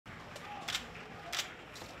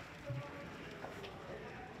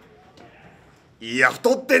いや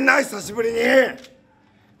太ってんな久しぶりに。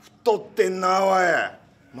太ってんなおい。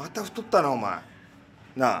また太ったなお前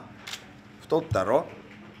なあ。太ったろ。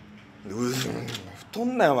太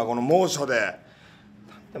んなよお前この猛暑で。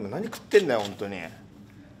でも何食ってんだよ本当に。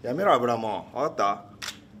やめろ油もん。分かった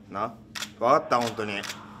な。分かった本当に分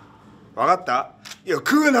かった。いや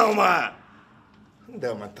食うなお前。なんだ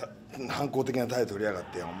よお前反抗的な態度取りやがっ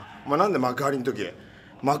てよお前。なんで幕張の時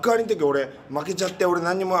俺負けちゃって、俺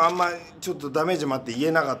何にもあんまちょっとダメージもあって言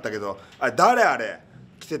えなかったけど、あれ誰あれ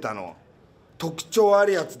来てたの。特徴あ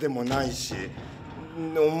るやつでもないし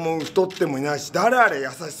太ってもいないし、誰あれ優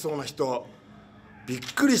しそうな人。びっ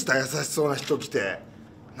くりした優しそうな人来て。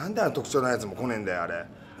なんであの特徴ないやつも来ねえんだよあれ。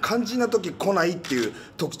肝心な時来ないっていう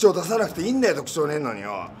特徴出さなくていいんだよ特徴ねえのに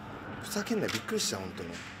よ。ふざけんなよびっくりした本当に。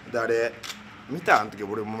であれ見たあの時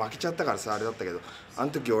俺も負けちゃったからさあれだったけど、あ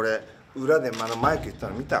の時俺裏でマイク言った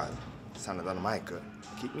の見た。真田のマイク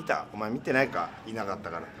見た。お前見てないか。いなかった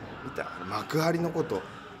から見た。幕張のこと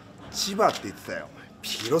千葉って言ってたよ。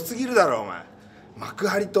広すぎるだろお前。幕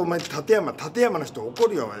張とお前立山の人怒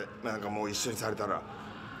るよお前。なんかもう一緒にされたら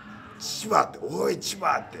千葉っておい千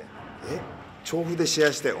葉って調布で試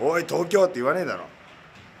合しておい東京って言わねえだろ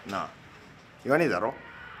なあ。言わねえだろ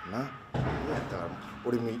な。いやだから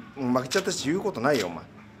俺もう負けちゃったし言うことないよお前。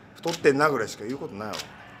太ってんなぐらいしか言うことないわ。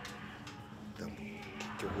でも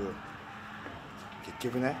結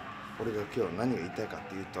局ね、俺が今日何が言いたいかっ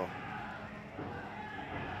ていうと、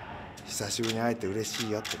久しぶりに会えて嬉し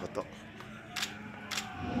いよってこと。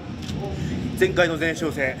前回の前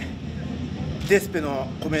哨戦デスペの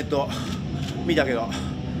コメント見たけど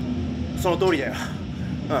その通りだよ。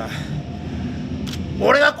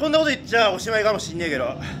俺がこんなこと言っちゃおしまいかもしんねえけ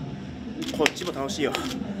どこっちも楽しいよ。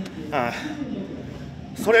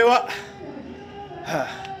それは、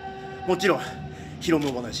もちろんヒロ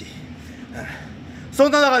ムも同じ。そ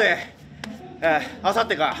んな中であさっ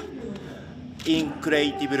てかインクレ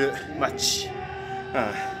イティブルマッチ、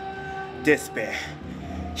デスペ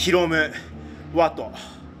ヒロムワト、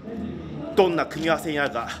どんな組み合わせにな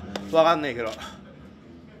るか分かんないけど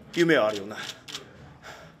夢はあるよな。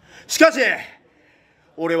しかし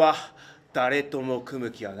俺は誰とも組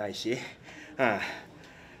む気はないし、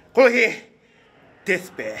この日デ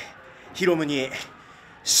スペヒロムに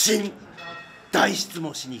新大質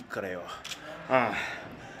問しに行くからよ。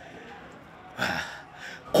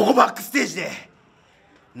ここバックステージで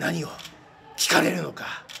何を聞かれるのか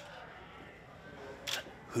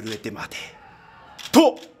震えて待て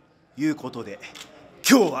ということで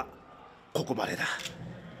今日はここまでだ。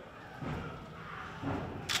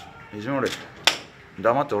石森、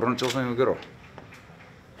黙って俺の挑戦受けろ。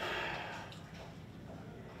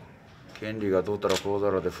権利がどうたらこうだ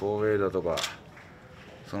らで4ウェイだとか、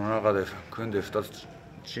その中で組んで2つ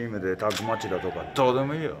チームでタッグマッチだとかどうで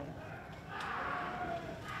もいいよ。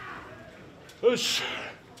よし、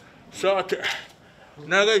さて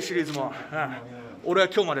長いシリーズも俺は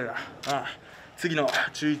今日までだ。次の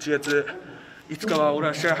11月5日は俺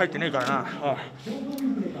は試合入ってねえから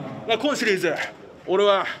な。今シリーズ俺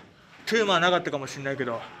はテーマはなかったかもしれないけ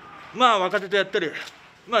ど、若手とやったり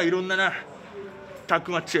いろんなタッ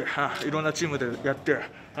グマッチいろんなチームでやって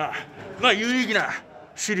有意義な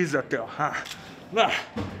シリーズだったよ。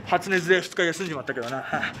発熱で2日休んじまったけど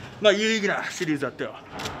有意義なシリーズだったよ。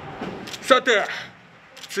さて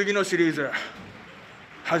次のシリーズ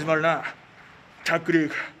始まるな。タッグリー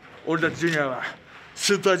グ、俺たちジュニアは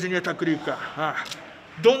スーパージュニアタッグリーグか。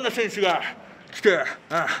どんな選手が来て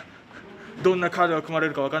どんなカードが組まれ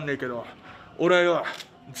るか分かんないけど、俺はよ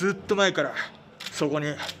ずっと前からそこ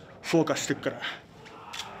にフォーカスしてっから。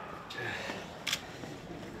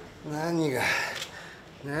何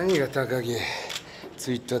が高木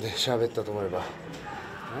ツイッターで喋ったと思えば、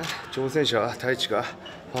挑戦者はタイチか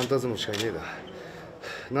ファンタズモしかいねえだ。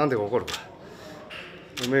なんでか分かるか。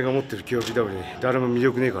おめえが持ってる KOPW に誰も魅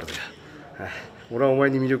力ねえからだよ。俺はお前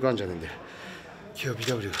に魅力あんじゃねえんだよ。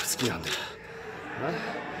KOPW が好きなんだよ。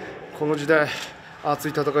この時代熱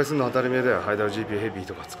い戦いするのは当たり前だよ。ハイダー GP ヘビー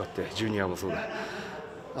とか使ってジュニアもそうだ。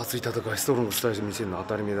熱い戦いストロングスタイル見せるのは当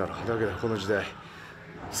たり前だろ。だけどこの時代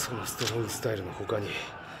そのストロングスタイルの他に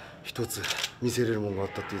一つ見せれるもんがあっ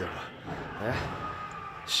たっていいだろう。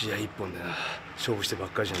試合一本でな勝負してばっ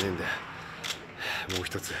かりじゃねえんだよ。もう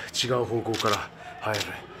一つ違う方向から入る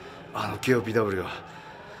KOPW が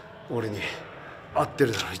俺に合って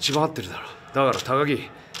るだろ。一番合ってるだろ。だから高木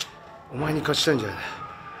お前に勝ちたいんじゃない。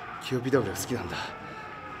KOPW が好きなんだ。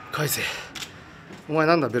返せ。お前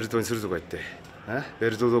なんだベルトにするとか言って。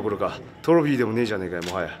ベルトどころかトロフィーでもねえじゃねえかよ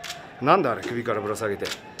もはや。なんだあれ首からぶら下げて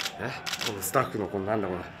このスタッフのなんだ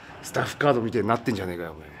このスタッフカードみたいになってんじゃねえか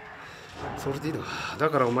よお前。それでいいのか。だ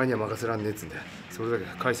からお前には任せらんねえっつんだよ。それだけ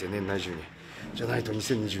返せ年内中に。じゃないと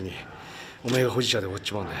2022お前が保持者で終わっ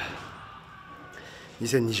ちまうんだよ。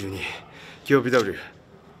2022 KOPW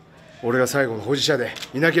俺が最後の保持者で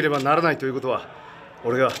いなければならないということは、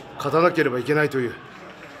俺が勝たなければいけないという、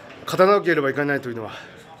勝たなければいけないというのは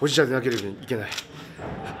保持者でなければいけない。